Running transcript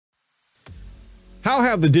How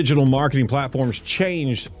have the digital marketing platforms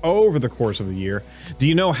changed over the course of the year? Do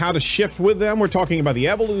you know how to shift with them? We're talking about the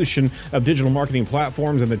evolution of digital marketing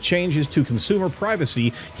platforms and the changes to consumer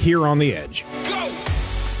privacy here on The Edge. Go!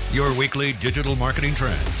 Your weekly digital marketing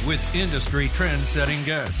trends with industry trend-setting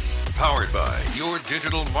guests. Powered by your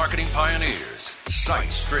digital marketing pioneers, Site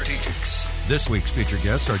Strategics. This week's featured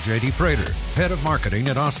guests are JD Prater, Head of Marketing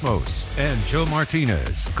at Osmose, and Joe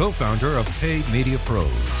Martinez, Co-founder of Paid Media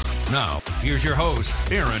Pros. Now, here's your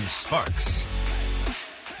host, Aaron Sparks.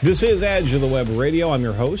 This is Edge of the Web Radio. I'm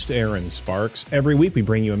your host, Aaron Sparks. Every week we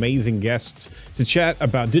bring you amazing guests to chat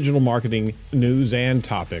about digital marketing news and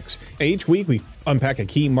topics. Each week we unpack a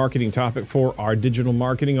key marketing topic for our digital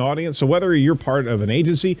marketing audience. So whether you're part of an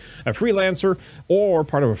agency, a freelancer, or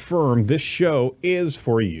part of a firm, this show is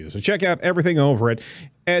for you. So check out everything over at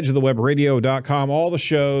edgeofthewebradio.com. All the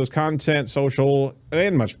shows, content, social,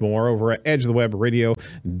 and much more over at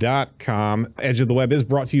edgeofthewebradio.com. Edge of the Web is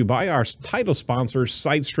brought to you by our title sponsor,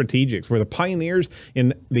 Site Strategics. We're the pioneers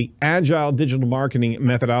in the agile digital marketing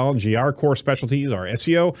methodology. Our core specialties are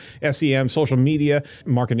SEO, SEM, social media,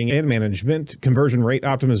 marketing and management, conversion rate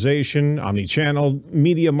optimization, omni-channel,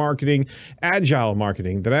 media marketing, agile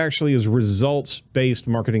marketing that actually is results-based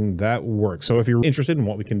marketing that works. So if you're interested in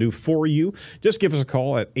what we can do for you, just give us a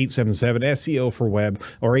call at 877-SEO for Web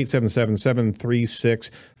or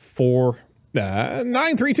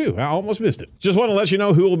 877-736-4932. I almost missed it. Just want to let you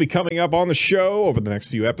know who will be coming up on the show over the next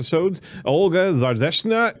few episodes. Olga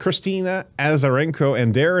Zarzeshna, Christina Azarenko,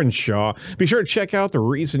 and Darren Shaw. Be sure to check out the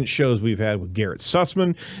recent shows we've had with Garrett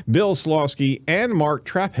Sussman, Bill Slawski, and Mark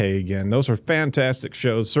Traphagen. Those are fantastic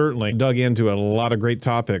shows. Certainly dug into a lot of great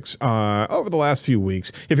topics over the last few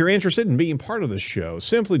weeks. If you're interested in being part of the show,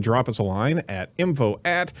 simply drop us a line at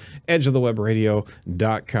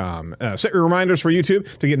info@edgeofthewebradio.com. Set your reminders for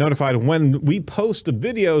YouTube to get notified when we post the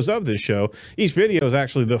videos of this show. Each video is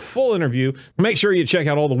actually the full interview. Make sure you check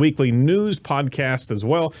out all the weekly news podcasts as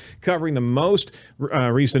well, covering the most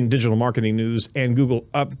recent digital marketing news and Google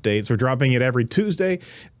updates. We're dropping it every Tuesday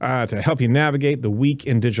to help you navigate the week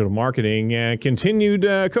in digital marketing. Continued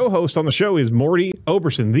co-host on the show is Morty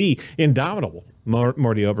Oberstein, the indomitable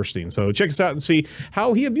Morty Oberstein. So check us out and see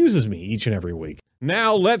how he abuses me each and every week.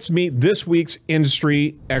 Now let's meet this week's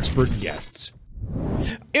industry expert guests.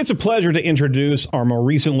 It's a pleasure to introduce our more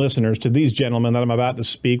recent listeners to these gentlemen that I'm about to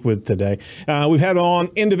speak with today. We've had on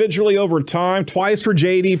individually over time, twice for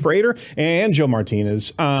JD Prater and Joe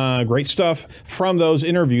Martinez. Great stuff from those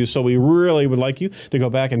interviews, so we really would like you to go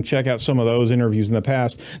back and check out some of those interviews in the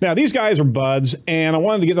past. Now, these guys are buds, and I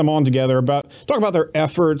wanted to get them on together talk about their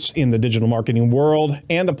efforts in the digital marketing world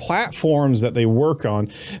and the platforms that they work on.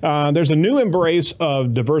 There's a new embrace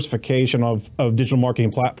of diversification of digital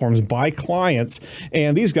marketing platforms by clients,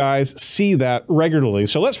 and these guys see that regularly.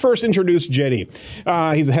 So let's first introduce JD.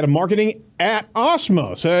 He's the head of marketing at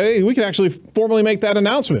Osmose. We can actually formally make that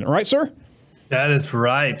announcement, right, sir? That is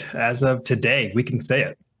right. As of today, we can say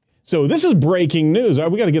it. So this is breaking news.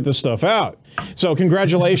 We got to get this stuff out. So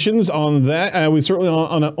congratulations on that. We certainly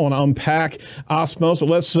want to unpack Osmose, but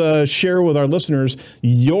let's share with our listeners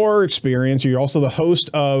your experience. You're also the host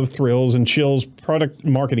of Thrills and Chills Product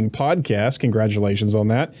Marketing Podcast. Congratulations on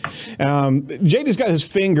that. JD's got his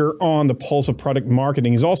finger on the pulse of product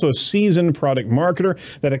marketing. He's also a seasoned product marketer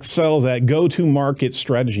that excels at go-to-market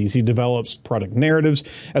strategies. He develops product narratives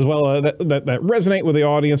as well that resonate with the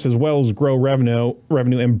audience, as well as grow revenue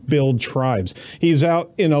and build tribes. He's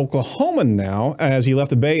out in Oklahoma now, as he left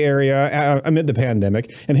the Bay Area amid the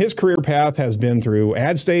pandemic, and his career path has been through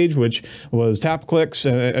AdStage, which was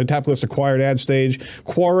TapClicks. TapClicks acquired AdStage,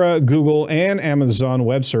 Quora, Google, and Amazon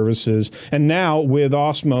Web Services, and now with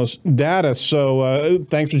Osmose Data. So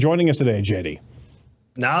thanks for joining us today, JD.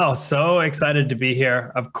 No, so excited to be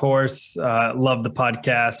here. Of course, love the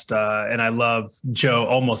podcast, and I love Joe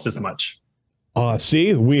almost as much.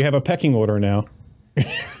 See, we have a pecking order now.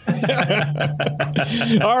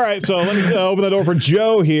 All right, so let me open the door for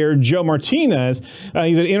Joe here. Joe Martinez.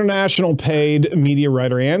 He's an international paid media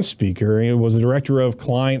writer and speaker. He was the director of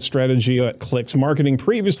client strategy at Clicks Marketing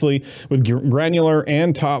previously with Granular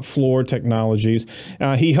and Top Floor Technologies.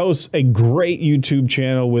 He hosts a great YouTube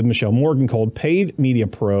channel with Michelle Morgan called Paid Media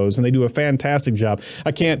Pros, and they do a fantastic job.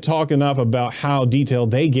 I can't talk enough about how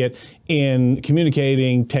detailed they get in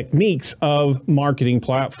communicating techniques of marketing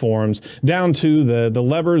platforms down to the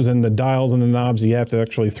levers and the dials and the knobs you have to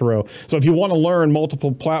actually throw. So if you want to learn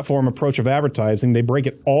multiple platform approach of advertising, they break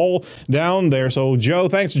it all down there. So Joe,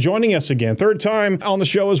 thanks for joining us again. Third time on the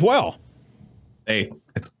show as well. Hey,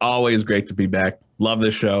 it's always great to be back. Love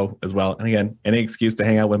this show as well. And again, any excuse to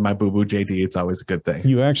hang out with my boo-boo JD, it's always a good thing.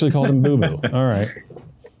 You actually called him boo-boo. All right.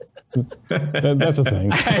 That's a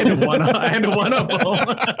thing. I had to one up them.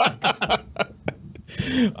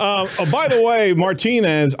 By the way,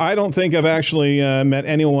 Martinez, I don't think I've actually met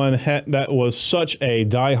anyone that was such a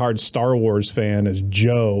diehard Star Wars fan as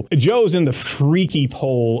Joe. Joe's in the freaky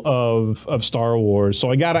pole of Star Wars, so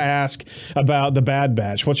I got to ask about the Bad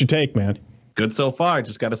Batch. What's your take, man? Good so far.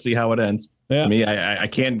 Just got to see how it ends. Yeah. I mean, I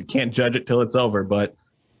can't judge it till it's over, but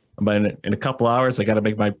in a couple hours, I got to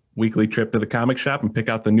make my weekly trip to the comic shop and pick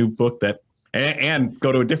out the new book and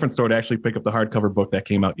go to a different store to actually pick up the hardcover book that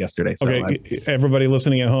came out yesterday. So okay, everybody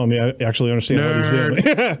listening at home, yeah, actually understand what he's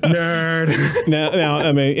doing. Nerd. Now,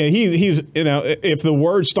 I mean, he's if the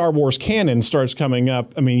word Star Wars canon starts coming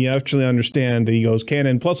up, I mean, you actually understand that he goes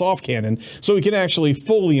canon plus off canon, so we can actually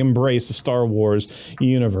fully embrace the Star Wars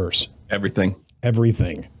universe. Everything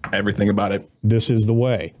about it. This is the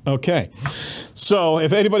way. Okay. So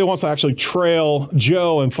if anybody wants to actually trail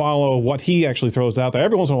Joe and follow what he actually throws out there,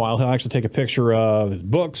 every once in a while he'll actually take a picture of his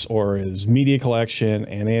books or his media collection,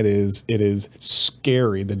 and it is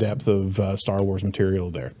scary, the depth of Star Wars material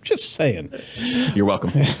there. Just saying. You're welcome.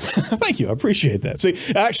 Thank you. I appreciate that. See,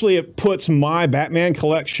 actually it puts my Batman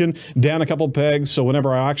collection down a couple pegs, so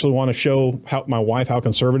whenever I actually want to show my wife how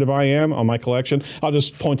conservative I am on my collection, I'll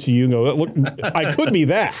just point to you and go, look, I could be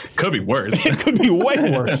that. Could be worse. It could be way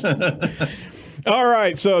worse. All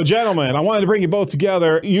right. So, gentlemen, I wanted to bring you both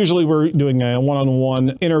together. Usually we're doing a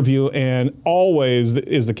one-on-one interview, and always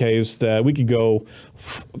is the case that we could go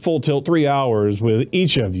full tilt 3 hours with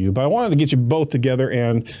each of you. But I wanted to get you both together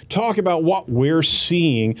and talk about what we're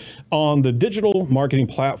seeing on the digital marketing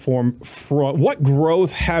platform front. What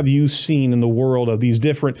growth have you seen in the world of these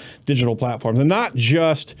different digital platforms? And not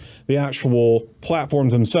just the actual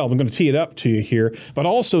platforms themselves. I'm going to tee it up to you here, but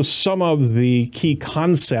also some of the key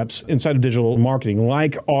concepts inside of digital marketing,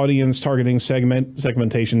 like audience targeting,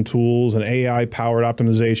 segmentation tools, and AI-powered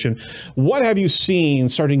optimization. What have you seen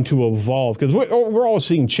starting to evolve? Because we're all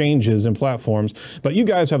seeing changes in platforms, but you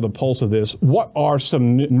guys have the pulse of this. What are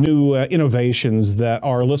some new innovations that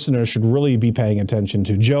our listeners should really be paying attention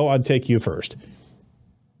to? Joe, I'd take you first.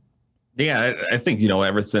 Yeah, I think,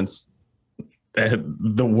 ever since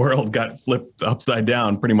the world got flipped upside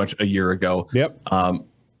down pretty much a year ago. Yep.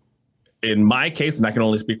 In my case, and I can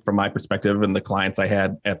only speak from my perspective and the clients I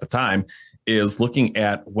had at the time, is looking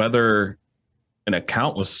at whether an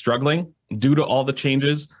account was struggling due to all the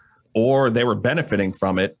changes or they were benefiting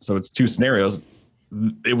from it. So it's two scenarios.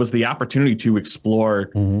 It was the opportunity to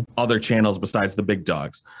explore other channels besides the big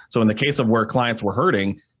dogs. So in the case of where clients were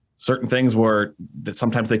hurting, certain things were that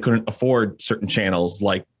sometimes they couldn't afford certain channels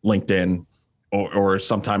like LinkedIn, or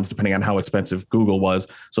sometimes depending on how expensive Google was.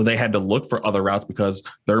 So they had to look for other routes because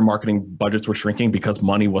their marketing budgets were shrinking because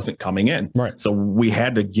money wasn't coming in. Right. So we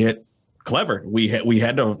had to get clever. We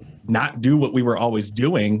had to not do what we were always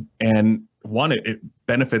doing. And one, it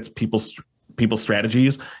benefits people's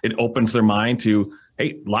strategies. It opens their mind to,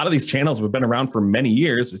 hey, a lot of these channels have been around for many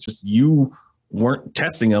years. It's just you weren't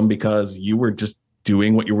testing them because you were just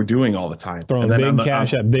doing what you were doing all the time. Throwing big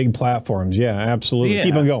cash at big platforms. Yeah, absolutely. Yeah.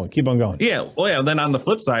 Keep on going. Yeah. Well, yeah. And then on the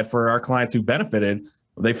flip side, for our clients who benefited,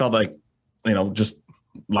 they felt like, just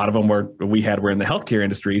a lot of them were in the healthcare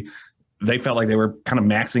industry. They felt like they were kind of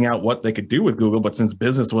maxing out what they could do with Google. But since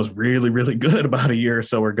business was really, really good about a year or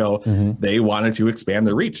so ago, they wanted to expand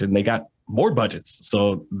their reach and they got more budgets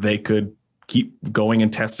so they could keep going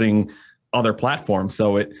and testing other platforms.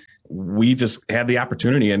 So we just had the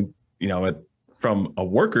opportunity, and, from a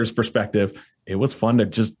worker's perspective, it was fun to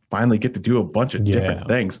just finally get to do a bunch of different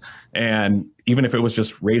things. And even if it was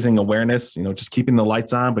just raising awareness, just keeping the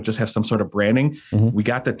lights on, but just have some sort of branding, we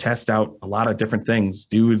got to test out a lot of different things,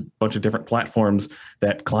 do a bunch of different platforms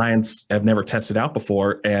that clients have never tested out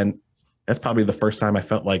before. And that's probably the first time I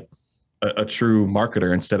felt like a true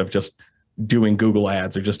marketer instead of just doing Google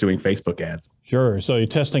ads or just doing Facebook ads. Sure. So you're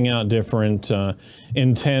testing out different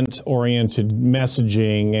intent-oriented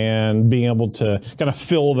messaging and being able to kind of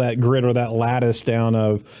fill that grid or that lattice down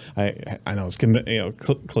of, I know it's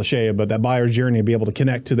cliche, but that buyer's journey, be able to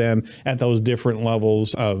connect to them at those different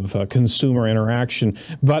levels of consumer interaction.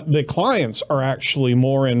 But the clients are actually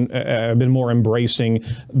have been more embracing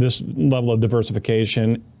this level of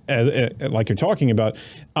diversification, like you're talking about.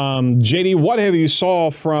 JD, what have you saw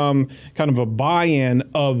from kind of a buy-in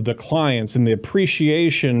of the clients and the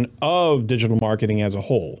appreciation of digital marketing as a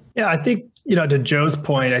whole? Yeah, I think, to Joe's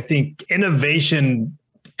point, I think innovation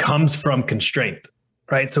comes from constraint,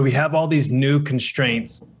 right? So we have all these new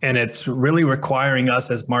constraints, and it's really requiring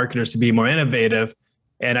us as marketers to be more innovative.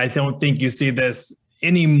 And I don't think you see this,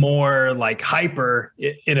 any more like hyper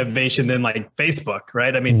innovation than like Facebook,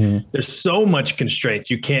 right? I mean, there's so much constraints.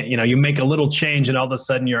 You can't, you make a little change and all of a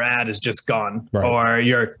sudden your ad is just gone, right, or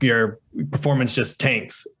your performance just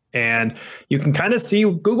tanks. And you can kind of see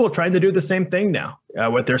Google trying to do the same thing now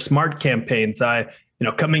with their smart campaigns.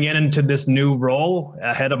 Coming into this new role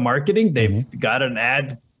head of marketing, they've got an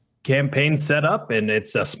ad campaign set up, and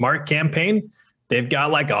it's a smart campaign. They've got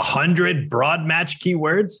like 100 broad match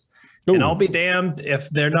keywords. Ooh. And I'll be damned if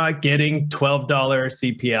they're not getting $12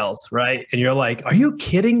 CPLs, right? And you're like, are you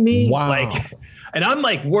kidding me? Wow. And I'm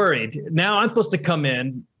like worried. Now I'm supposed to come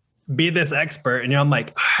in, be this expert, and I'm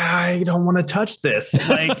like, I don't want to touch this.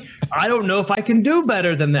 Like, I don't know if I can do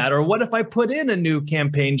better than that. Or what if I put in a new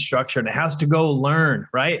campaign structure and it has to go learn,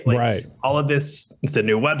 right? Like, right. All of this, it's a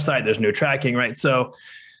new website, there's new tracking, right? So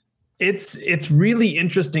it's really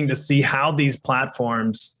interesting to see how these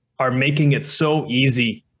platforms are making it so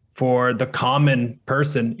easy for the common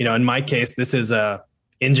person. In my case, this is a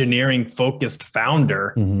engineering focused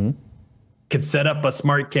founder could set up a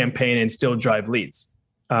smart campaign and still drive leads.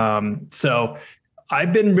 So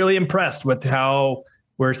I've been really impressed with how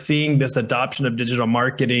we're seeing this adoption of digital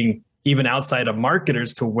marketing, even outside of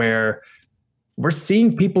marketers, to where we're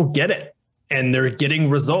seeing people get it and they're getting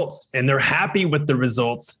results and they're happy with the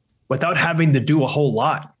results without having to do a whole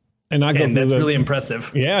lot. And that's really impressive.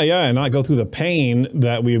 Yeah. And I go through the pain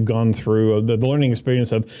that we've gone through, the learning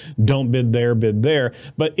experience of don't bid there, bid there.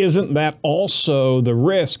 But isn't that also the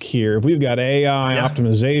risk here? If we've got AI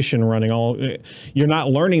optimization running, you're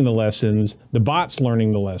not learning the lessons. The bot's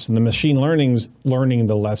learning the lesson. The machine learning's learning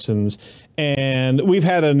the lessons. And we've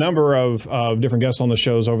had a number of different guests on the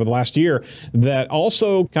shows over the last year that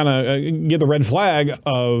also kind of give the red flag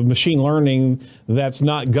of machine learning that's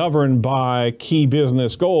not governed by key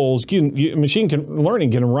business goals. Machine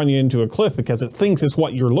learning can run you into a cliff because it thinks it's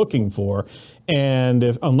what you're looking for.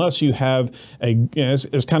 And unless you have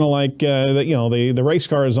it's kind of like the race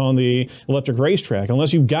cars on the electric racetrack.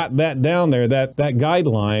 Unless you've got that down there, that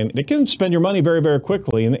guideline, it can spend your money very, very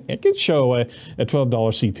quickly, and it can show a $12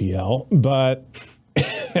 CPL, but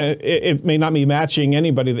it may not be matching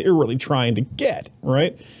anybody that you're really trying to get,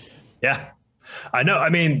 right? Yeah, I know. I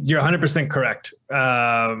mean, you're 100% correct.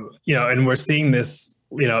 And we're seeing this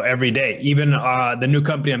every day, even the new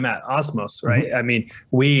company I'm at, Osmos, right? I mean,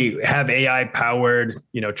 we have AI powered,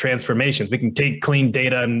 transformations. We can take clean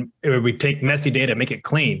data and we take messy data, make it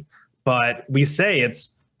clean, but we say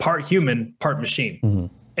it's part human, part machine.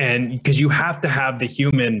 And because you have to have the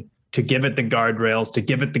human to give it the guardrails, to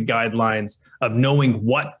give it the guidelines of knowing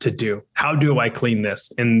what to do. How do I clean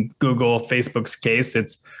this? In Google, Facebook's case,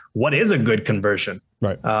 it's what is a good conversion?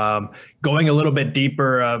 Right. Going a little bit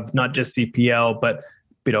deeper of not just CPL, but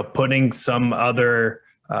putting some other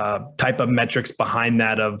type of metrics behind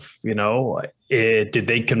that of, did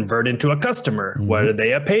they convert into a customer? What are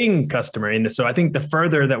they a paying customer? And so I think the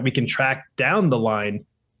further that we can track down the line,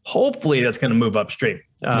 hopefully that's going to move upstream.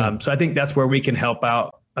 So I think that's where we can help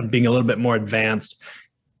out on being a little bit more advanced,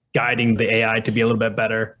 guiding the AI to be a little bit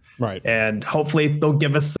better. Right. And hopefully they'll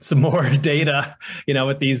give us some more data,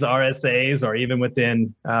 with these RSAs or even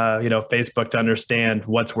within, Facebook to understand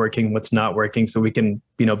what's working, what's not working, so we can,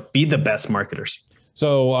 be the best marketers.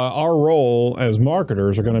 So our role as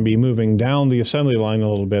marketers are going to be moving down the assembly line a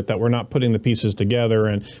little bit, that we're not putting the pieces together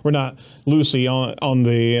and we're not loosely on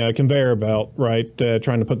the conveyor belt, right?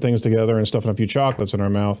 Trying to put things together and stuffing a few chocolates in our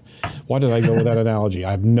mouth. Why did I go with that analogy?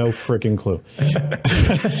 I have no freaking clue.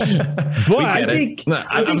 But I think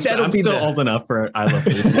that'll be still old enough for I Love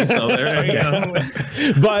Lucy, so there you go.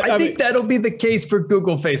 But I think that'll be the case for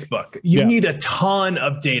Google, Facebook. You need a ton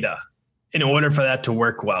of data in order for that to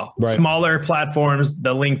work well. Right. Smaller platforms,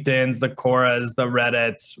 the LinkedIns, the Quoras, the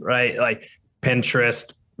Reddits, right? Like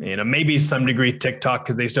Pinterest, maybe some degree TikTok,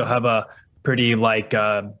 because they still have a pretty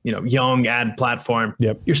young ad platform.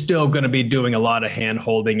 Yep. You're still going to be doing a lot of hand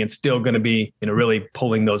holding and still going to be, really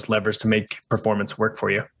pulling those levers to make performance work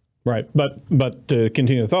for you. Right. But to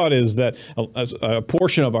continue the thought is that a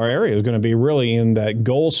portion of our area is going to be really in that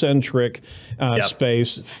goal-centric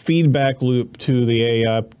space, feedback loop to the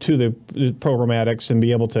AI, to the programmatics, and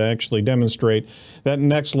be able to actually demonstrate that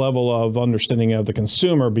next level of understanding of the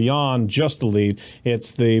consumer beyond just the lead.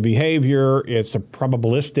 It's the behavior, it's the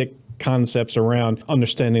probabilistic concepts around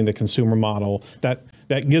understanding the consumer model. That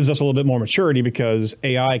gives us a little bit more maturity because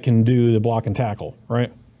AI can do the block and tackle,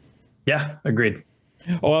 right? Yeah, agreed.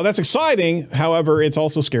 Well, that's exciting. However, it's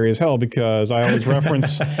also scary as hell because I always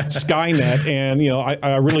reference Skynet, and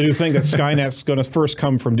I really do think that Skynet's going to first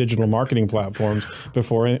come from digital marketing platforms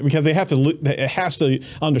because it has to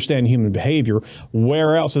understand human behavior.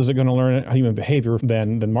 Where else is it going to learn human behavior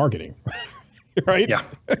than marketing? right? Yeah.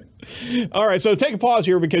 All right, so take a pause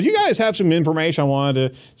here because you guys have some information. I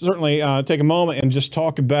wanted to certainly take a moment and just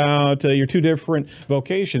talk about your two different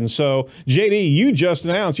vocations. So, JD, you just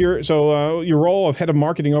announced your role of head of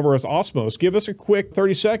marketing over at Osmose. Give us a quick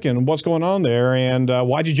 30-second what's going on there and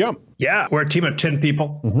why'd you jump? Yeah, we're a team of 10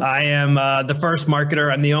 people. Mm-hmm. I am the first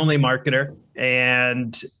marketer. I'm the only marketer,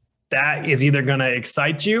 and that is either going to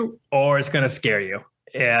excite you or it's going to scare you.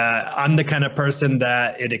 I'm the kind of person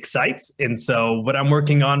that it excites. And so what I'm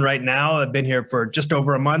working on right now, I've been here for just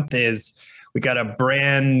over a month, is we got a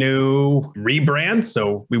brand new rebrand.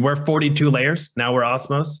 So we were 42 layers. Now we're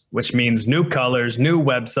Osmose, which means new colors, new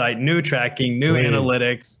website, new tracking, new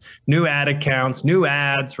analytics, new ad accounts, new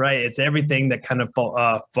ads, right? It's everything that kind of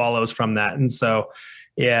follows from that. And so,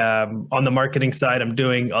 yeah, on the marketing side, I'm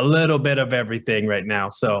doing a little bit of everything right now.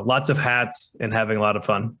 So lots of hats and having a lot of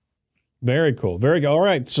fun. Very cool. Very good. All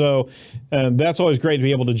right. So that's always great to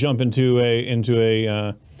be able to jump into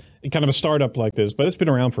a kind of a startup like this, but it's been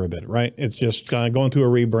around for a bit, right? It's just going through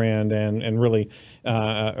a rebrand and really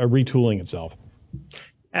a retooling itself.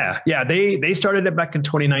 Yeah. They started it back in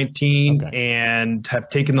 2019 and have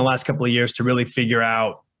taken the last couple of years to really figure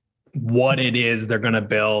out what it is they're going to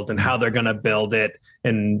build and how they're going to build it.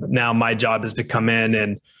 And now my job is to come in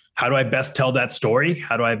and how do I best tell that story?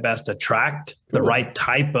 How do I best attract the right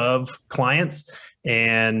type of clients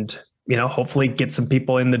and, hopefully get some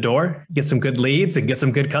people in the door, get some good leads and get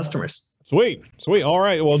some good customers. Sweet. All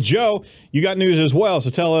right. Well, Joe, you got news as well. So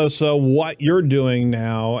tell us what you're doing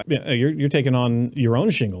now. You're taking on your own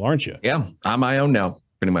shingle, aren't you? Yeah, I'm my own now.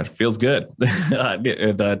 Pretty much feels good.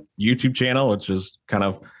 The YouTube channel, which is kind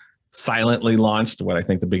of silently launched, I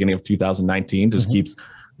think the beginning of 2019, just keeps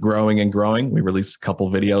growing and growing. We release a couple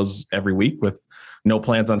videos every week with no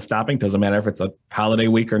plans on stopping. Doesn't matter if it's a holiday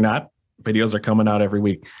week or not. Videos are coming out every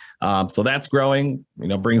week. So that's growing,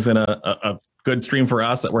 brings in a good stream for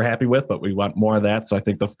us that we're happy with, but we want more of that. So I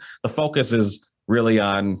think the focus is really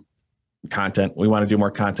on content. We want to do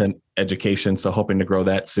more content education. So hoping to grow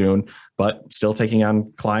that soon, but still taking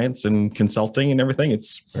on clients and consulting and everything.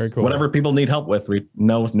 It's very cool. Whatever people need help with. We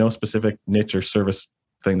know no specific niche or service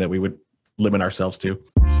thing that we would limit ourselves to.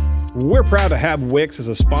 We're proud to have Wix as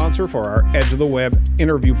a sponsor for our Edge of the Web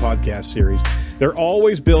interview podcast series. They're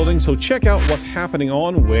always building, so check out what's happening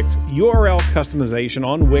on Wix. URL customization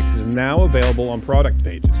on Wix is now available on product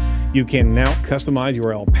pages. You can now customize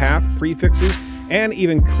URL path, prefixes, and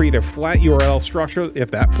even create a flat URL structure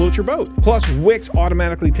if that floats your boat. Plus, Wix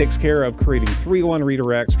automatically takes care of creating 301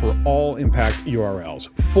 redirects for all impact URLs.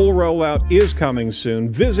 Full rollout is coming soon.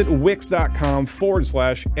 Visit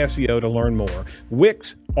wix.com/SEO to learn more.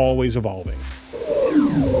 Wix, always evolving.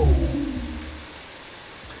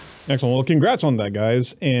 Excellent. Well, congrats on that,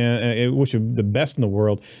 guys, and I wish you the best in the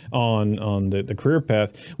world on the career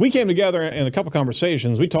path. We came together in a couple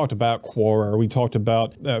conversations. We talked about Quora. We talked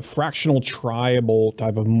about fractional tribal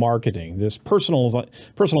type of marketing, this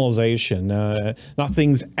personalization, not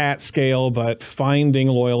things at scale, but finding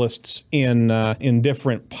loyalists in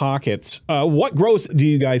different pockets. What growth do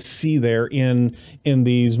you guys see there in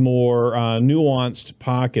these more nuanced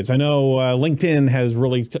pockets? I know LinkedIn has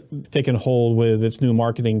really taken hold with its new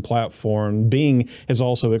marketing platform. Bing has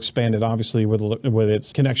also expanded, obviously, with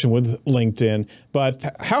its connection with LinkedIn.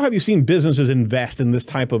 But how have you seen businesses invest in this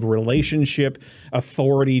type of relationship,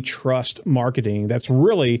 authority, trust marketing that's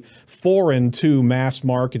really foreign to mass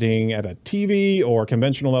marketing at a TV or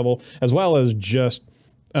conventional level, as well as just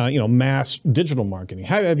mass digital marketing?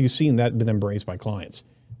 How have you seen that been embraced by clients?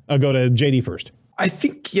 I'll go to JD first. I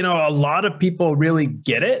think, a lot of people really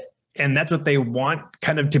get it. And that's what they want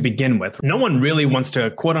kind of to begin with. No one really wants to,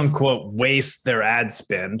 quote unquote, waste their ad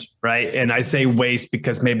spend, right? And I say waste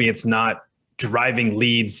because maybe it's not driving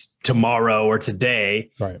leads tomorrow or today.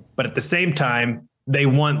 Right. But at the same time, they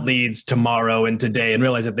want leads tomorrow and today and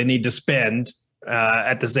realize that they need to spend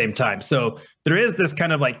at the same time. So there is this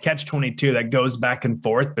kind of like catch-22 that goes back and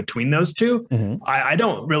forth between those two. Mm-hmm. I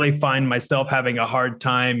don't really find myself having a hard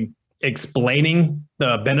time explaining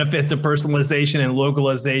the benefits of personalization and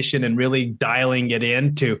localization and really dialing it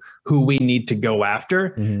into who we need to go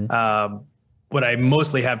after. Mm-hmm. What I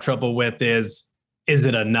mostly have trouble with is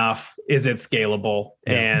it enough? Is it scalable?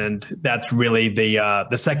 Yeah. And that's really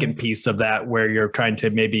the second piece of that, where you're trying to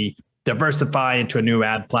maybe diversify into a new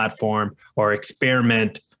ad platform or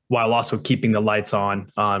experiment while also keeping the lights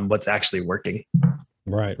on what's actually working.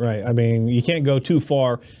 Right. I mean, you can't go too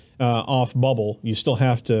far off bubble. You still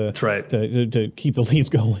have to, That's right, to keep the leads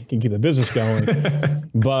going and keep the business going.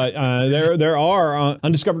 But there are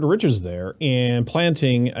undiscovered riches there in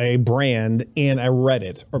planting a brand in a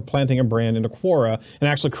Reddit or planting a brand in a Quora and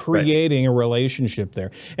actually creating a relationship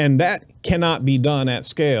there. And that cannot be done at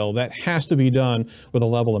scale. That has to be done with a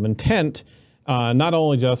level of intent, not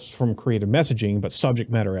only just from creative messaging, but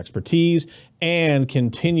subject matter expertise and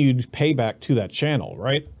continued payback to that channel,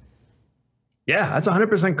 right? Yeah, that's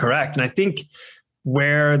 100% correct. And I think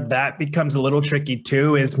where that becomes a little tricky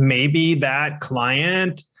too is maybe that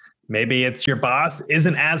client, maybe it's your boss,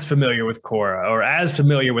 isn't as familiar with Quora or as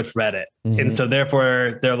familiar with Reddit. And so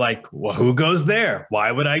therefore they're like, well, who goes there?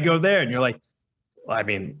 Why would I go there? And you're like, well, I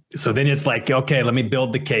mean, so then it's like, okay, let me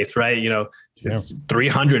build the case, right? You know, it's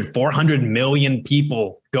 300, 400 million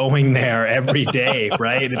people going there every day,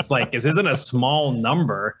 right? It's like, this isn't a small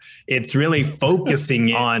number. It's really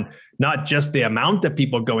focusing on not just the amount of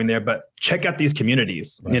people going there, but check out these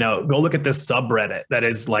communities. Right. You know, go look at this subreddit that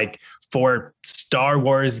is like for Star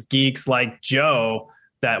Wars geeks like Joe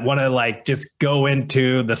that want to like just go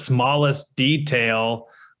into the smallest detail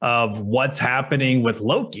of what's happening with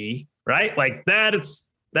Loki, right? Like that's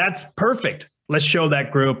perfect. Let's show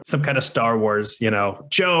that group some kind of Star Wars, you know,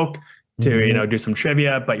 joke to, you know, do some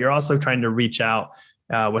trivia, but you're also trying to reach out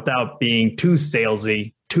without being too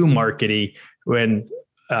salesy, too markety, when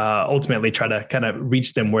ultimately try to kind of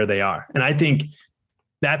reach them where they are. And I think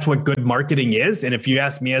that's what good marketing is. And if you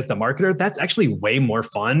ask me as the marketer, that's actually way more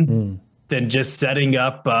fun than just setting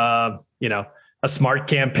up, you know, a smart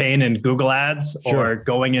campaign in Google Ads or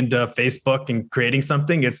going into Facebook and creating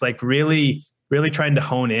something. It's like really trying to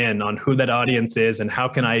hone in on who that audience is and how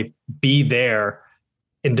can I be there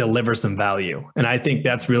and deliver some value. And I think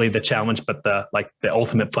that's really the challenge, but the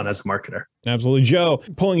ultimate fun as a marketer. Absolutely. Joe,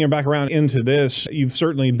 pulling you back around into this, you've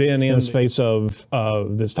certainly been in the space of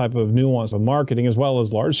this type of nuance of marketing as well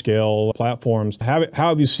as large scale platforms. How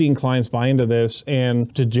have you seen clients buy into this?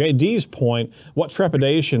 And to JD's point, what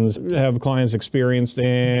trepidations have clients experienced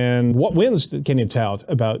and what wins can you tout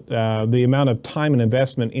about the amount of time and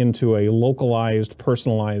investment into a localized,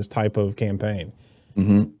 personalized type of campaign?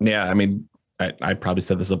 Yeah, I mean, I probably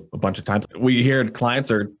said this a bunch of times. We hear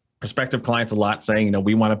clients or prospective clients a lot saying, you know,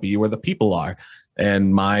 we want to be where the people are.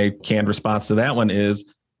 And my canned response to that one is,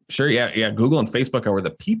 sure, yeah, Google and Facebook are where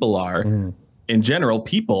the people are. In general,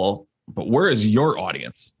 people, but where is your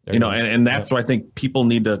audience? You know, and that's why I think people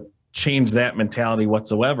need to change that mentality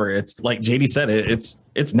whatsoever. It's like JD said,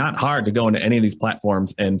 it's not hard to go into any of these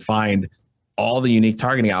platforms and find all the unique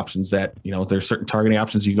targeting options that, you know, there's certain targeting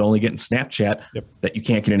options you can only get in Snapchat that you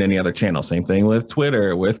can't get in any other channel. Same thing with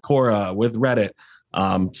Twitter, with Quora, with Reddit,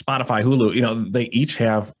 Spotify, Hulu, you know, they each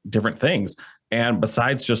have different things. And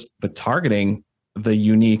besides just the targeting, the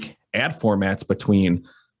unique ad formats between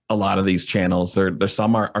a lot of these channels, there's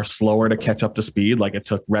some are slower to catch up to speed. Like it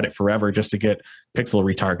took Reddit forever just to get pixel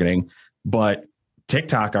retargeting, but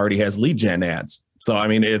TikTok already has lead gen ads. So, I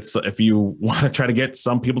mean, it's if you want to try to get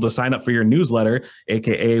some people to sign up for your newsletter,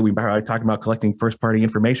 AKA we probably talking about collecting first party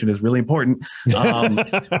information is really important.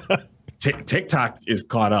 TikTok is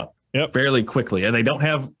caught up fairly quickly and they don't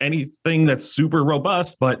have anything that's super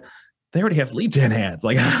robust, but they already have lead gen ads.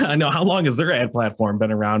 Like I know how long has their ad platform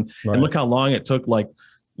been around and look how long it took like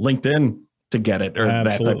LinkedIn to get it or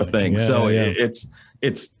that type of thing.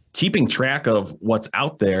 It's keeping track of what's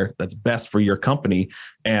out there that's best for your company.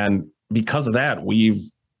 And because of that, we've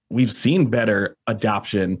seen better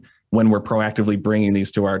adoption when we're proactively bringing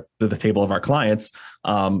these to the table of our clients.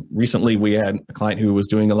 Recently, we had a client who was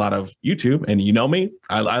doing a lot of YouTube, and you know me,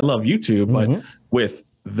 I love YouTube, but with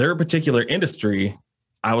their particular industry,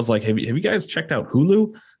 I was like, have you guys checked out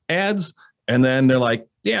Hulu ads? And then they're like,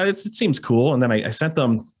 yeah, it seems cool. And then I sent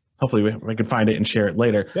them, hopefully we can find it and share it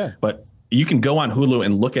later. Yeah. But you can go on Hulu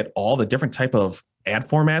and look at all the different type of ad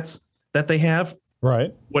formats that they have.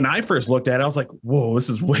 Right. When I first looked at it, I was like, whoa, this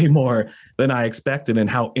is way more than I expected and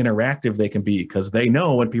how interactive they can be because they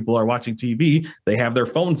know when people are watching TV, they have their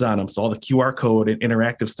phones on them. So all the QR code and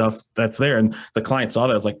interactive stuff that's there. And the client saw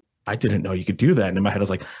that. I was like, I didn't know you could do that. And in my head, I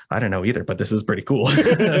was like, I don't know either, but this is pretty cool.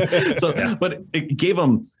 But it gave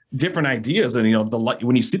them different ideas. And, you know,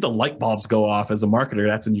 when you see the light bulbs go off as a marketer,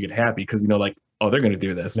 that's when you get happy because, you know, like, oh, they're going to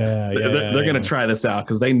do this. They're going to try this out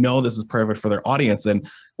because they know this is perfect for their audience. And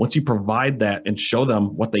once you provide that and show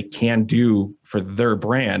them what they can do for their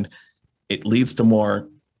brand, it leads to more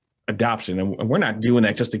adoption. And we're not doing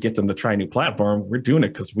that just to get them to try a new platform. We're doing it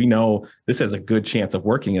because we know this has a good chance of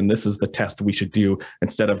working, and this is the test we should do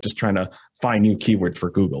instead of just trying to find new keywords for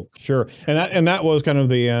Google. Sure. And that was kind of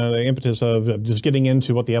the impetus of just getting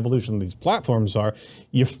into what the evolution of these platforms are.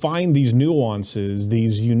 You find these nuances,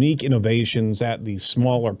 these unique innovations at these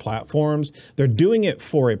smaller platforms. They're doing it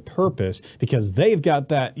for a purpose because they've got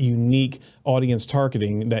that unique audience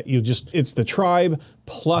targeting that it's the tribe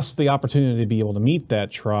plus the opportunity to be able to meet that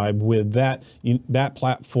tribe with that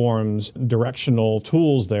platform's directional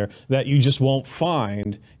tools there that you just won't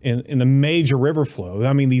find in the major river flow.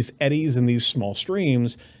 I mean, these eddies and these small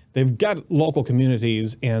streams, they've got local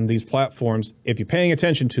communities, and these platforms, if you're paying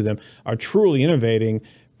attention to them, are truly innovating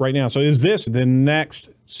right now. So is this the next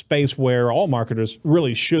space where all marketers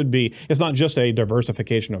really should be? It's not just a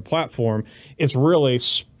diversification of platform, it's really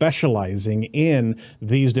specializing in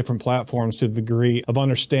these different platforms to the degree of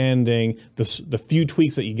understanding the few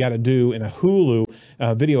tweaks that you got to do in a Hulu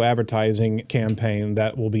video advertising campaign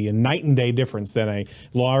that will be a night and day difference than a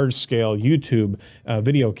large scale YouTube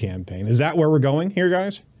video campaign. Is that where we're going here,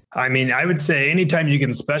 guys? I mean, I would say anytime you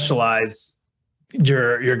can specialize,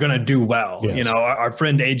 you're going to do well. Yes. You know, our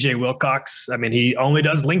friend AJ Wilcox, I mean, he only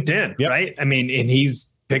does LinkedIn, yep. right? I mean, and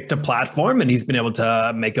he's picked a platform and he's been able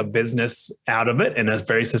to make a business out of it and a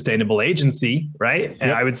very sustainable agency, right? And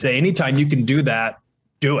yep. I would say anytime you can do that,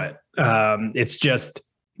 do it. It's just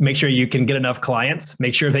make sure you can get enough clients,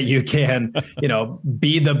 make sure that you can,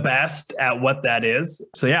 be the best at what that is.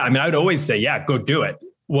 So yeah, I mean, I would always say, yeah, go do it.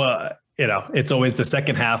 Well, it's always the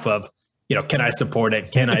second half of, can I support it?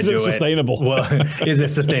 Can I do it? Is it sustainable? Well, is it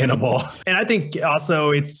sustainable? And I think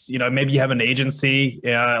also it's, maybe you have an agency,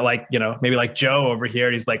 maybe like Joe over here.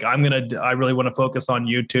 He's like, I really want to focus on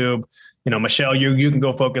YouTube. Michelle, you can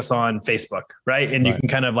go focus on Facebook, right? And you can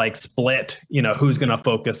kind of like split, who's going to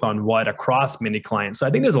focus on what across many clients. So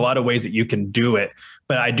I think there's a lot of ways that you can do it,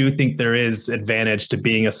 but I do think there is advantage to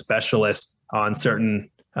being a specialist on certain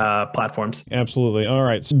platforms. Absolutely. All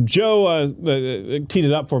right. So Joe teed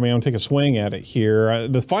it up for me. I'm going to take a swing at it here.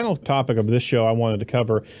 The final topic of this show I wanted to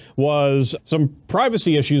cover was some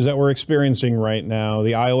privacy issues that we're experiencing right now.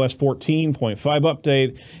 The iOS 14.5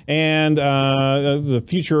 update and the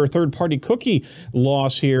future third-party cookie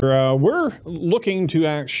loss here. We're looking to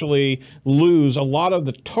actually lose a lot of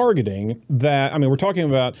the targeting we're talking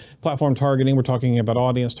about platform targeting. We're talking about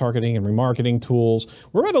audience targeting and remarketing tools.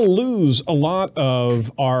 We're going to lose a lot of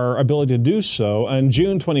our ability to do so. In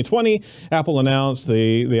June 2020, Apple announced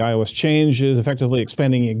the iOS changes, effectively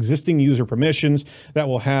expanding existing user permissions that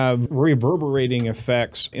will have reverberating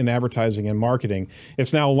effects in advertising and marketing.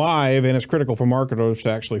 It's now live, and it's critical for marketers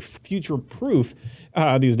to actually future-proof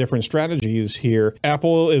these different strategies here.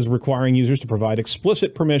 Apple is requiring users to provide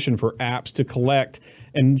explicit permission for apps to collect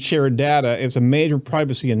and share data. It's a major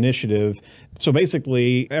privacy initiative. So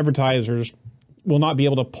basically, advertisers will not be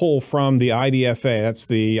able to pull from the IDFA, that's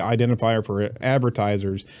the identifier for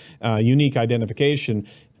advertisers, unique identification.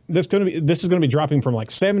 This is going to be dropping from like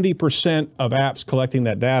 70% of apps collecting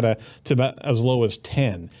that data to about as low as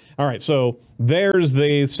 10. All right, so there's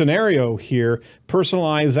the scenario here.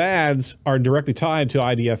 Personalized ads are directly tied to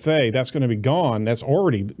IDFA. That's going to be gone. That's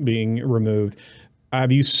already being removed.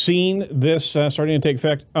 Have you seen this starting to take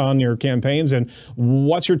effect on your campaigns? And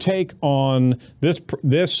what's your take on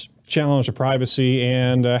this challenge to privacy,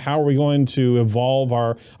 and how are we going to evolve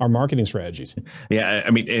our marketing strategies? Yeah,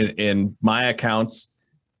 I mean, in my accounts,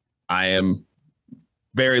 I am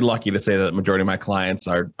very lucky to say that the majority of my clients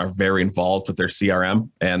are very involved with their CRM,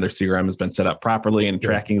 and their CRM has been set up properly and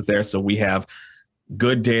tracking is there. So we have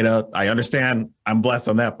good data. I understand I'm blessed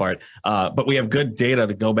on that part, but we have good data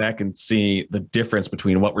to go back and see the difference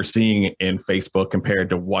between what we're seeing in Facebook compared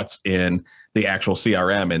to what's in the actual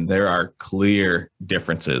CRM. And there are clear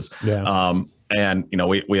differences. Yeah. And,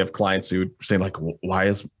 we have clients who say like, why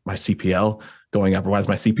is my CPL going up? Or why is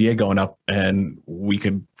my CPA going up? And we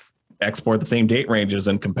could export the same date ranges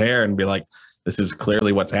and compare and be like, this is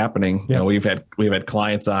clearly what's happening. Yeah. We've had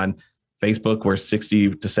clients on Facebook where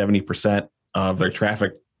 60 to 70% of their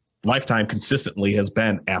traffic lifetime consistently has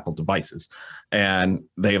been Apple devices, and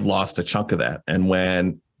they have lost a chunk of that. And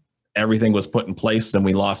when everything was put in place, and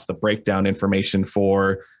we lost the breakdown information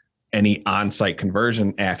for any on-site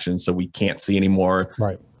conversion actions, so we can't see any more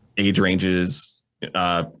age ranges,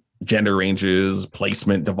 gender ranges,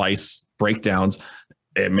 placement, device breakdowns,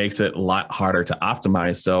 it makes it a lot harder to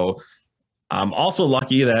optimize. So I'm also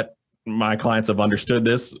lucky that my clients have understood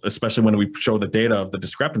this, especially when we show the data of the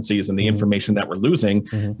discrepancies and the information that we're losing,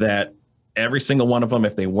 that every single one of them,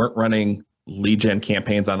 if they weren't running lead gen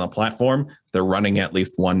campaigns on the platform, they're running at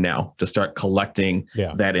least one now to start collecting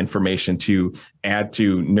that information to add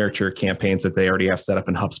to nurture campaigns that they already have set up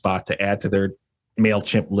in HubSpot, to add to their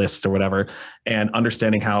MailChimp list or whatever, and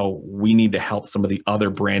understanding how we need to help some of the other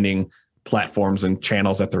branding platforms and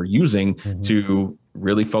channels that they're using to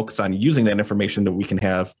really focus on using that information that we can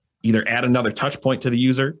have either add another touch point to the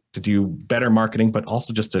user to do better marketing, but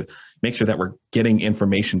also just to make sure that we're getting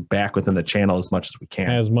information back within the channel as much as we can.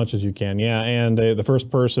 As much as you can, yeah. And the first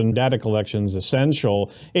person data collection is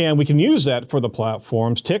essential. And we can use that for the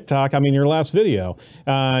platforms. TikTok, I mean, your last video,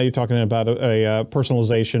 you're talking about a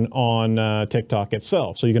personalization on TikTok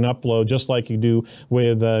itself. So you can upload just like you do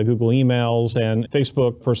with Google emails and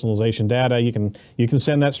Facebook personalization data. You can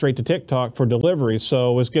send that straight to TikTok for delivery.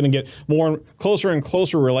 So it's going to get closer and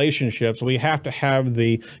closer relationships. We have to have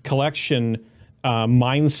the collection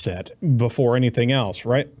mindset before anything else,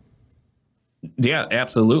 right? Yeah,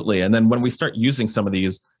 absolutely. And then when we start using some of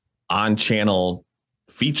these on-channel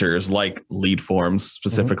features like lead forms,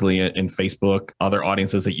 specifically in Facebook, other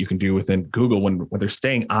audiences that you can do within Google, when they're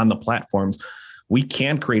staying on the platforms, we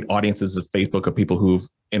can create audiences of Facebook of people who've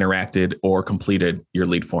interacted or completed your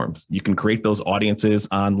lead forms. You can create those audiences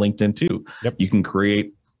on LinkedIn too. Yep. You can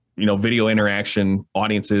create video interaction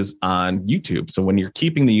audiences on YouTube. So when you're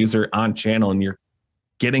keeping the user on channel and you're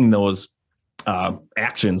getting those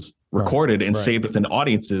actions recorded and saved within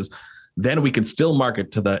audiences, then we could still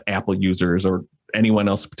market to the Apple users or anyone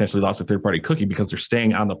else who potentially lost a third-party cookie because they're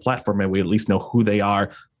staying on the platform and we at least know who they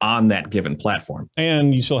are on that given platform.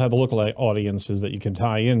 And you still have the lookalike audiences that you can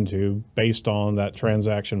tie into based on that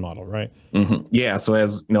transaction model, right? Mm-hmm. Yeah. So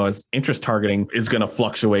as interest targeting is going to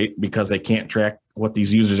fluctuate because they can't track what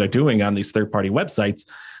these users are doing on these third-party websites,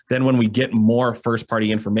 then when we get more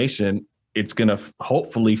first-party information, it's going to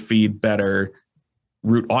hopefully feed better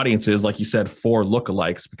root audiences, like you said, for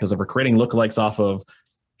lookalikes, because if we're creating lookalikes off of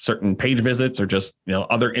certain page visits or just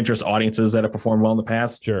other interest audiences that have performed well in the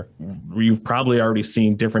past, sure, you've probably already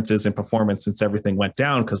seen differences in performance since everything went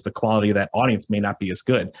down because the quality of that audience may not be as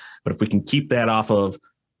good. But if we can keep that off of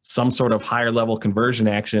some sort of higher level conversion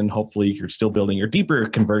action, hopefully you're still building your deeper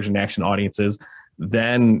conversion action audiences,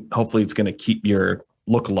 then hopefully it's going to keep your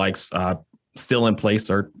lookalikes still in place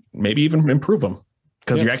or maybe even improve them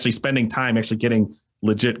because you're actually spending time actually getting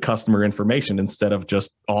legit customer information instead of just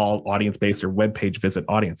all audience-based or web page visit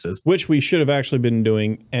audiences. Which we should have actually been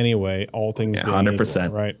doing anyway, all things being 100%.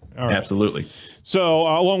 Equal, right? All right? Absolutely. So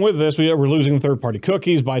along with this, we're losing third-party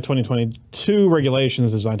cookies by 2022.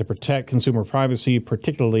 Regulations designed to protect consumer privacy,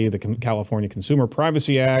 particularly the California Consumer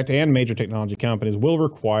Privacy Act, and major technology companies will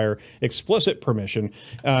require explicit permission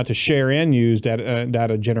to share and use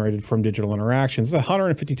data generated from digital interactions. It's a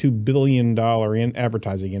 $152 billion in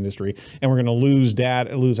advertising industry, and we're going to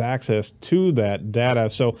lose access to that data.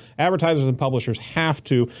 So advertisers and publishers have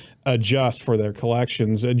to adjust for their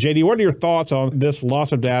collections. JD, what are your thoughts on this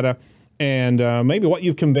loss of data and maybe what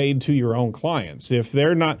you've conveyed to your own clients? If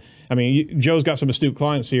they're not, Joe's got some astute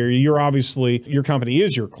clients here. You're obviously, your company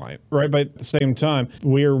is your client, right? But at the same time,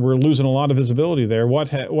 we're losing a lot of visibility there. What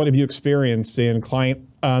have you experienced in client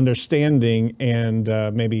understanding and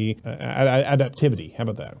maybe adaptivity? How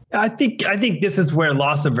about that? I think this is where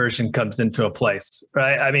loss aversion comes into a place,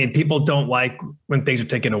 right? People don't like when things are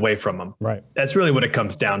taken away from them. Right. That's really what it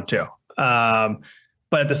comes down to.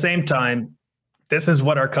 But at the same time, this is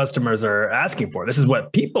what our customers are asking for. This is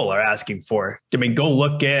what people are asking for. Go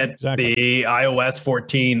look at the iOS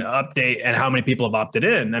 14 update and how many people have opted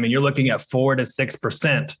in. You're looking at 4 to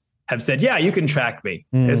 6% have said, yeah, you can track me.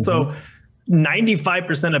 Mm-hmm. And so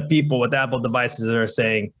 95% of people with Apple devices are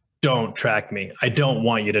saying, don't track me. I don't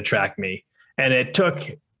want you to track me. And it took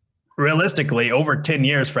realistically over 10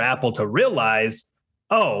 years for Apple to realize,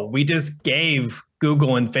 oh, we just gave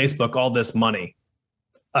Google and Facebook all this money.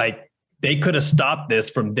 They could have stopped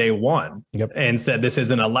this from day one and said this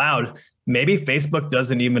isn't allowed. Maybe Facebook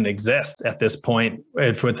doesn't even exist at this point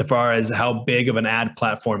as far as how big of an ad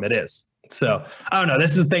platform it is. So I don't know.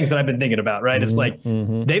 This is things that I've been thinking about, right? It's like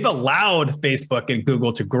they've allowed Facebook and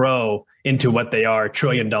Google to grow into what they are, $1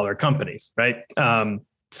 trillion companies, right?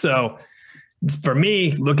 So for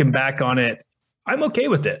me, looking back on it, I'm okay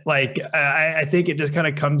with it. I think it just kind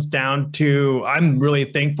of comes down to, I'm really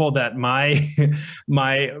thankful that our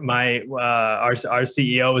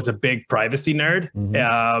CEO is a big privacy nerd.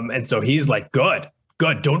 And so he's like, good,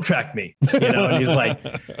 don't track me. And he's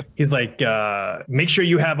like, make sure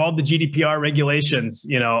you have all the GDPR regulations,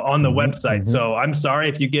 on the website. So I'm sorry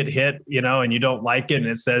if you get hit, and you don't like it. And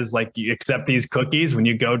it says you accept these cookies when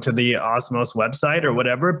you go to the Osmos website or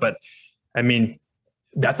whatever. But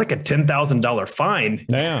that's like a $10,000 fine.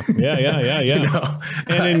 Yeah. You know,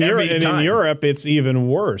 And in Europe, it's even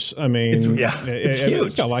worse. I mean, it's huge.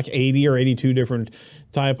 It's got like 80 or 82 different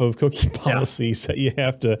type of cookie policies that you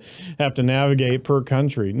have to navigate per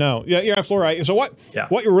country. No, you're absolutely right. So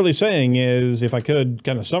what you're really saying is, if I could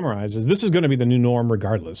kind of summarize, is this is going to be the new norm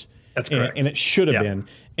regardless. That's correct. And it should have been.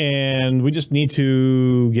 And we just need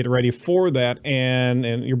to get ready for that.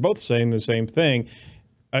 And you're both saying the same thing.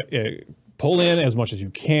 Pull in as much as you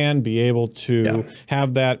can, be able to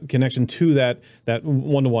have that connection to that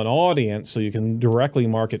one-to-one audience so you can directly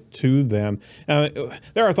market to them. There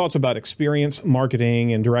are thoughts about experience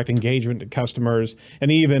marketing and direct engagement to customers, and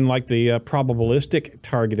even like the probabilistic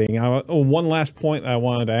targeting. One last point I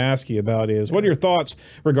wanted to ask you about is, what are your thoughts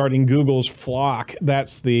regarding Google's FLoC?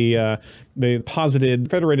 That's the positive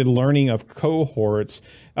federated learning of cohorts.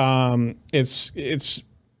 It's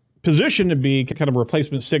positioned to be kind of a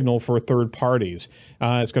replacement signal for third parties.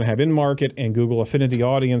 It's going to have in-market and Google affinity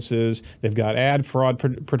audiences. They've got ad fraud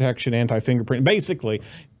protection, anti-fingerprint. Basically,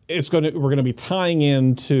 we're going to be tying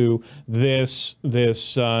into this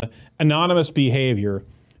anonymous behavior.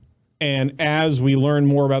 And as we learn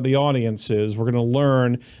more about the audiences, we're going to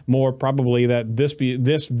learn more probably that this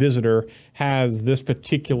visitor has this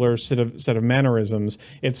particular set of mannerisms.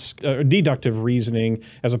 It's deductive reasoning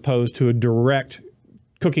as opposed to a direct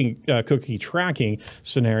cookie tracking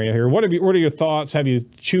scenario here. What are your thoughts? Have you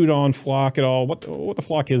chewed on FLoC at all? What the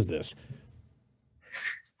FLoC is this?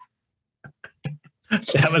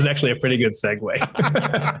 That was actually a pretty good segue.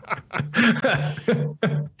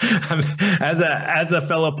 As a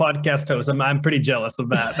fellow podcast host, I'm pretty jealous of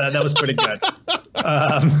that. That was pretty good.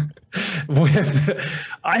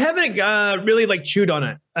 I haven't really chewed on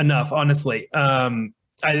it enough, honestly.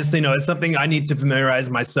 I just it's something I need to familiarize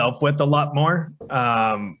myself with a lot more.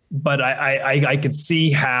 But I could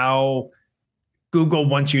see how Google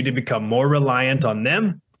wants you to become more reliant on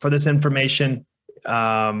them for this information.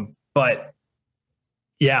 But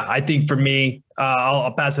yeah, I think for me,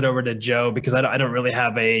 I'll pass it over to Joe because I don't really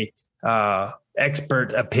have a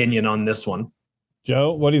expert opinion on this one.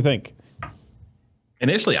 Joe, what do you think?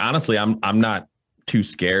 Initially, honestly, I'm not too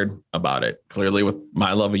scared about it. Clearly, with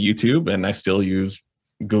my love of YouTube, and I still use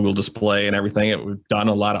Google Display and everything, we've done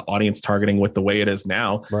a lot of audience targeting with the way it is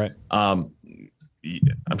now. Right. I'm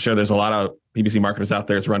sure there's a lot of PPC marketers out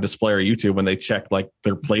there that run display or YouTube when they check like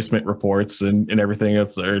their placement reports and everything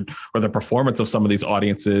else, or the performance of some of these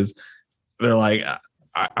audiences. They're like,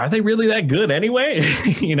 are they really that good anyway?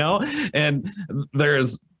 And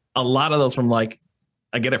there's a lot of those from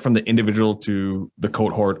I get it from the individual to the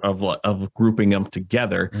cohort of grouping them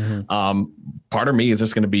together. Mm-hmm. Part of me is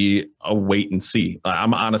just going to be a wait and see.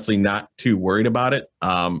 I'm honestly not too worried about it.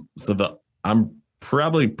 I'm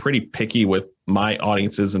probably pretty picky with my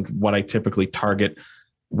audiences and what I typically target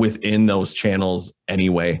within those channels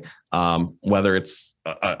anyway. Whether it's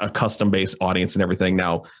a custom-based audience and everything.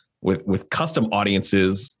 Now, with custom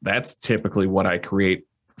audiences, that's typically what I create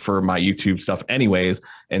for my YouTube stuff anyways.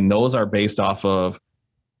 And those are based off of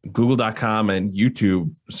Google.com and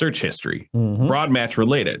YouTube search history, broad match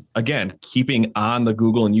related. Again, keeping on the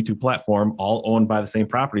Google and YouTube platform, all owned by the same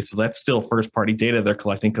property. So that's still first party data they're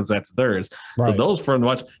collecting because that's theirs. Right. So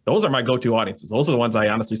those are my go-to audiences. Those are the ones I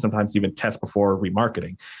honestly sometimes even test before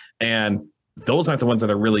remarketing. And those aren't the ones that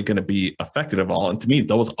are really going to be effective at all. And to me,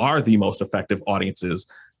 those are the most effective audiences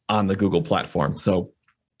on the Google platform. So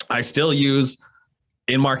I still use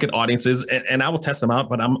in-market audiences and I will test them out,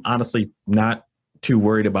 but I'm honestly not too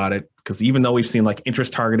worried about it because even though we've seen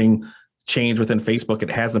interest targeting change within Facebook,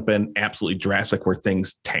 it hasn't been absolutely drastic where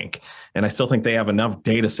things tank. And I still think they have enough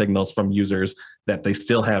data signals from users that they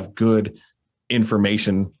still have good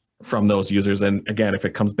information from those users. And again, if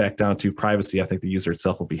it comes back down to privacy, I think the user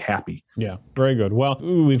itself will be happy. Yeah, very good. Well,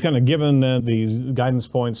 we've kind of given these guidance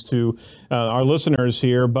points to our listeners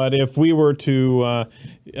here, but if we were to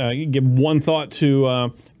give one thought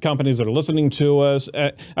to companies that are listening to us,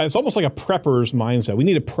 it's almost like a prepper's mindset. We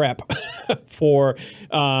need to prep for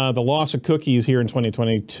the loss of cookies here in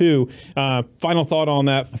 2022. Final thought on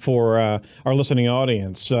that for our listening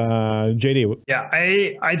audience. JD. Yeah,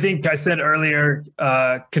 I think I said earlier,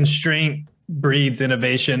 constraint breeds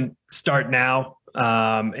innovation. Start now.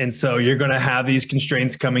 And so you're going to have these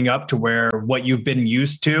constraints coming up to where what you've been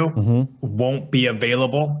used to won't be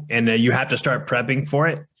available. And you have to start prepping for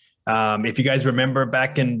it. If you guys remember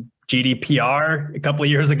back in GDPR a couple of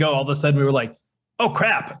years ago, all of a sudden we were like, oh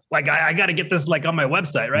crap, I got to get this on my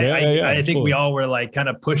website, right? I think we all were kind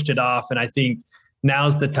of pushed it off. And I think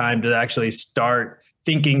now's the time to actually start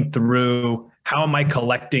thinking through how am I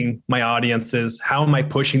collecting my audiences? How am I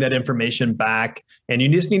pushing that information back? And you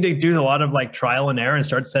just need to do a lot of like trial and error and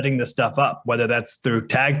start setting this stuff up, whether that's through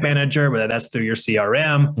Tag Manager, whether that's through your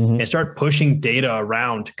CRM, and start pushing data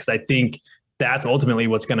around. Because I think that's ultimately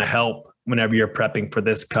what's going to help whenever you're prepping for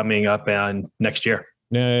this coming up next year.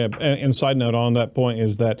 Yeah, and side note on that point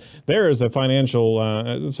is that there is a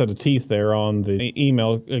financial set of teeth there on the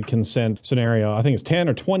email consent scenario. I think it's $10,000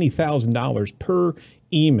 or $20,000 per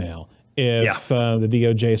email if the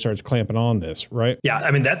DOJ starts clamping on this, right? Yeah,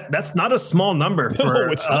 I mean that's not a small number for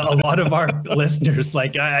a lot of our listeners.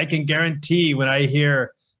 Like I can guarantee when I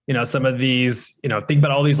hear some of these, think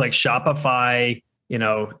about all these like Shopify,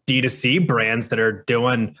 D2C brands that are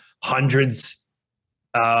doing hundreds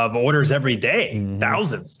of orders every day,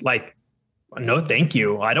 thousands. Like, no, thank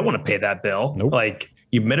you. I don't want to pay that bill. Nope. Like,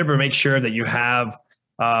 you better make sure that you have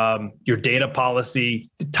your data policy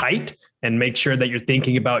tight and make sure that you're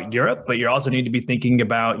thinking about Europe, but you also need to be thinking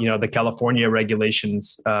about, the California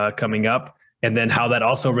regulations coming up, and then how that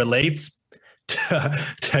also relates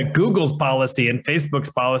to Google's policy and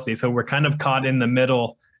Facebook's policy. So we're kind of caught in the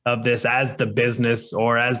middle of this as the business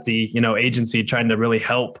or as the, agency trying to really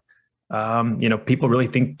help people really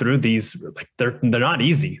think through these. Like they're not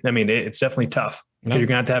easy. I mean, it's definitely tough because you're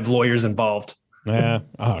going to have lawyers involved. Yeah.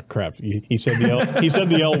 Oh crap. He said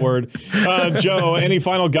the L word. Joe, any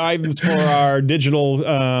final guidance for our digital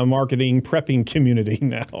marketing prepping community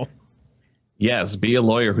now? Yes, be a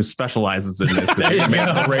lawyer who specializes in this. There you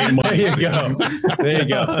go. There you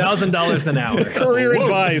go. $1,000 an hour. Career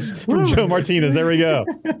advice from Joe Martinez. There we go.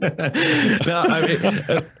 No,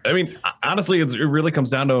 I mean, honestly, it really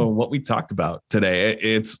comes down to what we talked about today.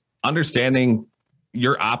 It's understanding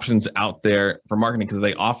your options out there for marketing, because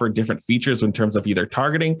they offer different features in terms of either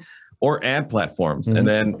targeting or ad platforms. And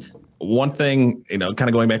then one thing, kind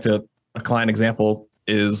of going back to a client example,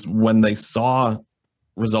 is when they saw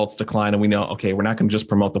results decline and we know, okay, we're not going to just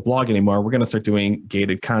promote the blog anymore. We're going to start doing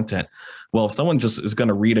gated content. Well, if someone just is going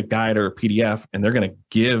to read a guide or a PDF and they're going to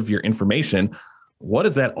give your information, what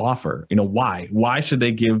does that offer? Why should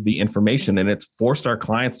they give the information? And it's forced our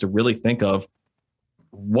clients to really think of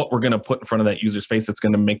what we're going to put in front of that user's face that's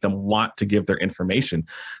going to make them want to give their information.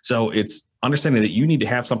 So it's understanding that you need to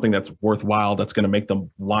have something that's worthwhile, that's going to make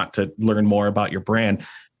them want to learn more about your brand.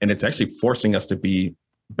 And it's actually forcing us to be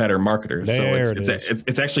better marketers.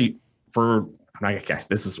 It's actually for,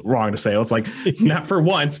 this is wrong to say. It's like not for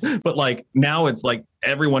once, but like now it's like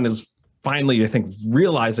everyone is finally, I think,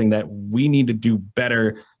 realizing that we need to do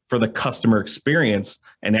better for the customer experience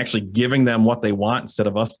and actually giving them what they want instead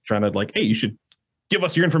of us trying to like, hey, you should give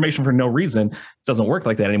us your information for no reason. It doesn't work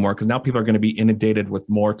like that anymore, because now people are going to be inundated with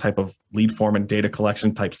more type of lead form and data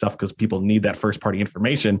collection type stuff because people need that first party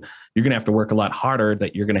information. You're going to have to work a lot harder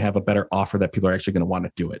that you're going to have a better offer that people are actually going to want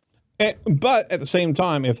to do it. But at the same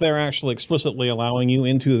time, if they're actually explicitly allowing you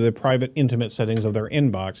into the private, intimate settings of their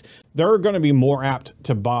inbox, they're going to be more apt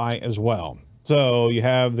to buy as well. So you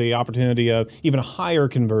have the opportunity of even a higher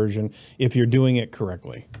conversion if you're doing it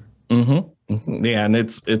correctly. Yeah, and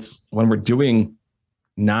it's when we're doing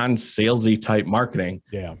non-salesy type marketing,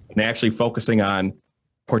 and actually focusing on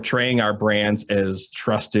portraying our brands as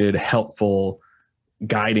trusted, helpful,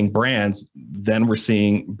 guiding brands, then we're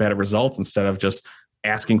seeing better results instead of just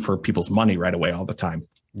asking for people's money right away all the time.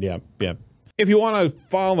 Yeah. If you want to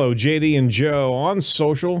follow JD and Joe on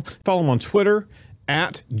social, follow them on Twitter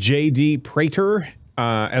at JD Prater,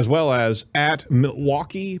 as well as at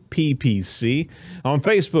Milwaukee PPC. On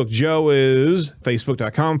Facebook, Joe is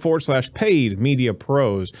facebook.com/paid media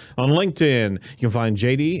pros. On LinkedIn, you can find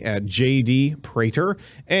JD at JD Prater,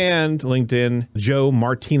 and LinkedIn, Joe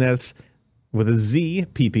Martinez with a Z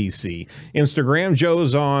PPC. Instagram,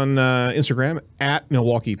 Joe's on Instagram at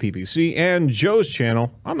Milwaukee PPC, and Joe's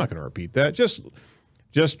channel, I'm not going to repeat that, just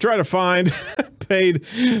try to find Paid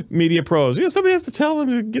Media Pros. Somebody has to tell them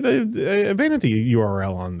to get a vanity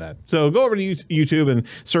URL on that. So go over to YouTube and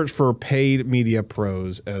search for Paid Media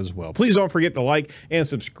Pros as well. Please don't forget to like and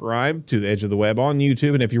subscribe to The Edge of the Web on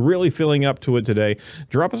YouTube. And if you're really feeling up to it today,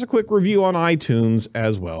 drop us a quick review on iTunes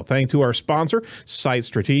as well. Thanks to our sponsor, Site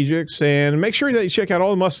Strategics. And make sure that you check out all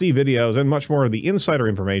the must-see videos and much more of the insider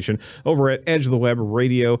information over at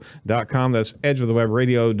edgeofthewebradio.com. That's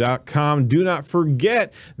edgeofthewebradio.com. Do not forget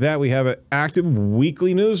that we have an active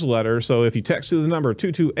weekly newsletter. So if you text to the number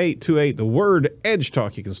 22828, the word Edge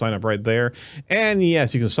Talk, you can sign up right there. And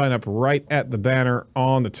yes, you can sign up right at the banner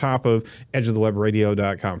on the top of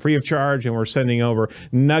edgeofthewebradio.com. Free of charge, and we're sending over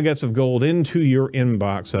nuggets of gold into your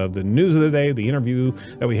inbox of the news of the day, the interview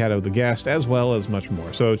that we had of the guest, as well as much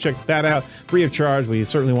more. So check that out, free of charge. We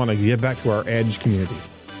certainly want to give back to our Edge community.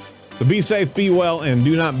 So be safe, be well, and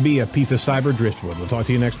do not be a piece of cyber driftwood. We'll talk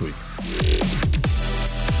to you next week.